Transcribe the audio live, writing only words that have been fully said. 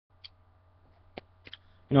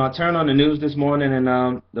I turned on the news this morning, and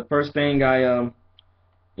the first thing I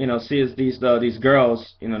see is these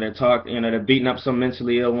girls. They're beating up some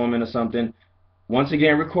mentally ill woman or something. Once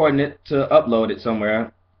again, recording it to upload it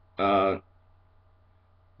somewhere. Uh,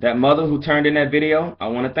 that mother who turned in that video, I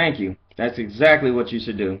want to thank you. That's exactly what you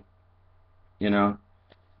should do. You know,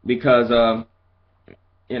 because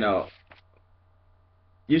you know,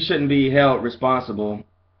 you shouldn't be held responsible,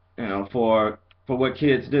 for what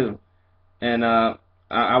kids do. And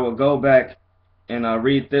I will go back and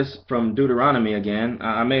read this from Deuteronomy again.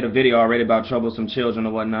 I made a video already about troublesome children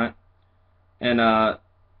or whatnot. And,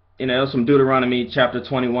 it was from Deuteronomy chapter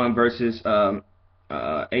 21, verses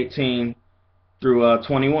 18 through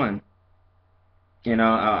 21.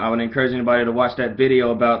 I would encourage anybody to watch that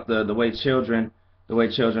video about the way children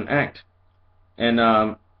act.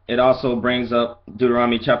 And it also brings up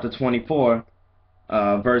Deuteronomy chapter 24,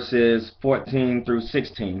 verses 14 through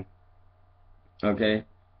 16. Okay,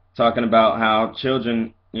 talking about how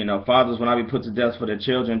children, fathers will not be put to death for their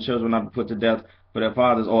children, children will not be put to death for their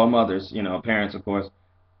fathers or mothers, parents, of course.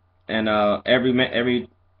 And every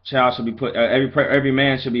child should be put, every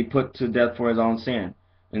man should be put to death for his own sin.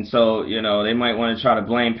 And so, they might want to try to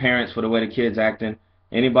blame parents for the way the kids acting.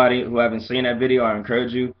 Anybody who haven't seen that video, I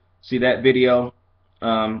encourage you, see that video.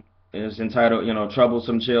 It's entitled,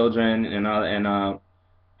 Troublesome Children, and I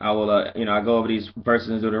will, I go over these verses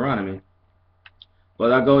in Deuteronomy.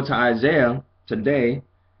 But I go to Isaiah today,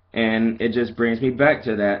 and it just brings me back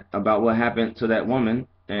to that, about what happened to that woman.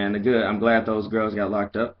 And I'm glad those girls got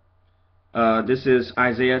locked up. This is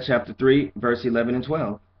Isaiah chapter 3, verse 11 and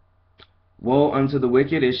 12. Woe unto the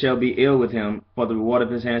wicked, it shall be ill with him, for the reward of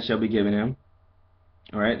his hand shall be given him.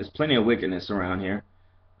 Alright, there's plenty of wickedness around here.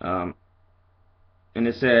 And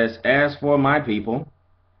it says, as for my people,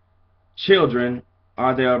 children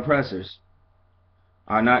are their oppressors.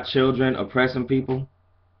 Are not children oppressing people?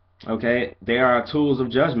 Okay, they are tools of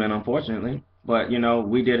judgment, unfortunately. But,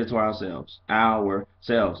 we did it to ourselves.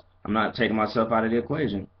 Ourselves. I'm not taking myself out of the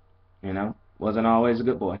equation. Wasn't always a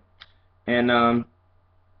good boy. And,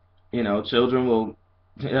 children will,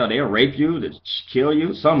 they'll rape you, they'll kill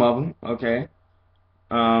you, some of them, okay?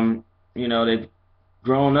 They've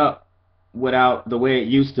grown up without the way it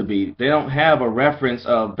used to be. They don't have a reference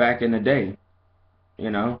of back in the day,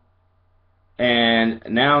 And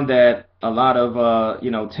now that a lot of,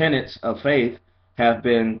 tenets of faith have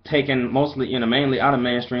been taken mostly, mainly out of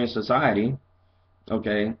mainstream society,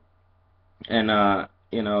 okay? And,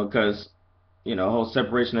 because, whole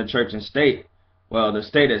separation of church and state, well, the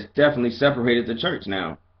state has definitely separated the church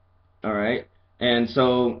now, all right? And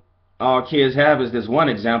so all kids have is this one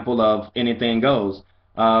example of anything goes.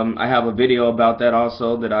 I have a video about that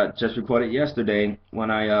also that I just recorded yesterday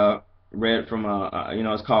when I read from,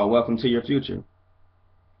 it's called Welcome to Your Future.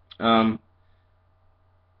 But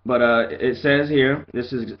it says here,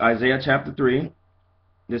 this is Isaiah chapter 3,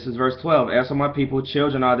 this is verse 12. As for my people,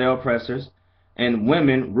 children are their oppressors, and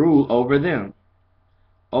women rule over them.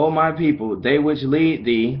 O my people, they which lead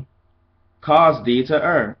thee, cause thee to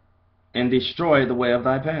err, and destroy the way of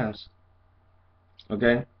thy paths.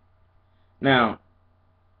 Okay? Now,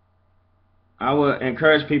 I would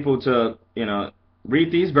encourage people to,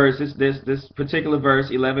 read these verses, this particular verse,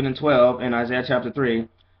 11 and 12 in Isaiah chapter 3,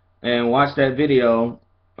 and watch that video,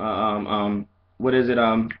 what is it,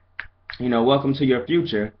 Welcome to Your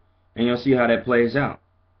Future, and you'll see how that plays out.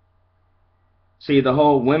 See, the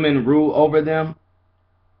whole women rule over them,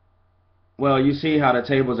 well, you see how the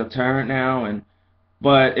tables have turned now,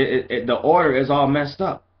 but the order is all messed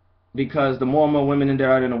up, because the more and more women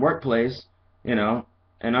there are in the workplace, and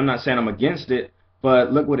I'm not saying I'm against it,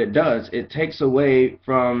 but look what it does. It takes away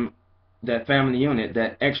from that family unit,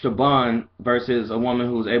 that extra bond, versus a woman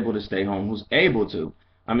who's able to stay home, who's able to.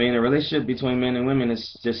 I mean, the relationship between men and women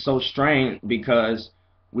is just so strained because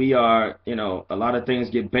we are, a lot of things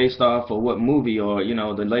get based off of what movie or,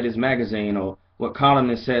 the latest magazine or what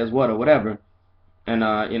columnist says what or whatever.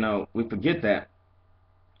 And, we forget that.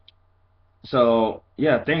 So,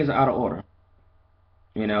 yeah, things are out of order.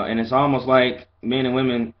 And it's almost like men and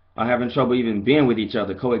women are having trouble even being with each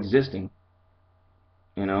other, coexisting.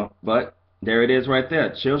 But there it is right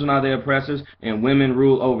there. Children are their oppressors, and women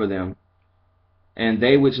rule over them. And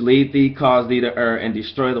they which lead thee cause thee to err, and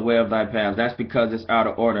destroy the way of thy paths. That's because it's out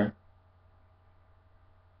of order.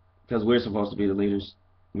 Because we're supposed to be the leaders,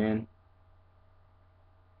 men.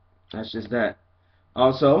 That's just that.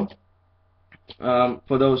 Also,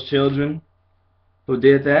 for those children who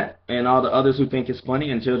did that, and all the others who think it's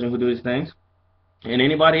funny, and children who do these things, and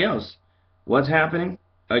anybody else, what's happening?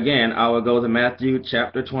 Again, I will go to Matthew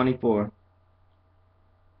chapter 24.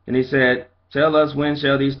 And he said, Tell us when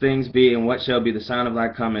shall these things be, and what shall be the sign of thy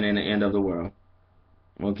coming and the end of the world.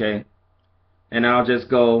 Okay? And I'll just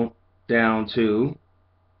go down to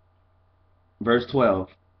verse 12.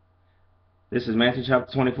 This is Matthew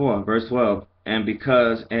chapter 24, verse 12. And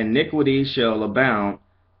because iniquity shall abound,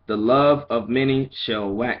 the love of many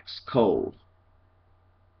shall wax cold.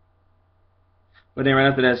 But then right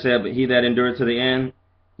after that said, but he that endureth to the end,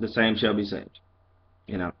 the same shall be saved.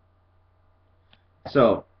 You know.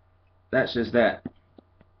 So, that's just that.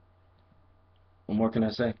 What more can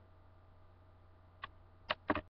I say?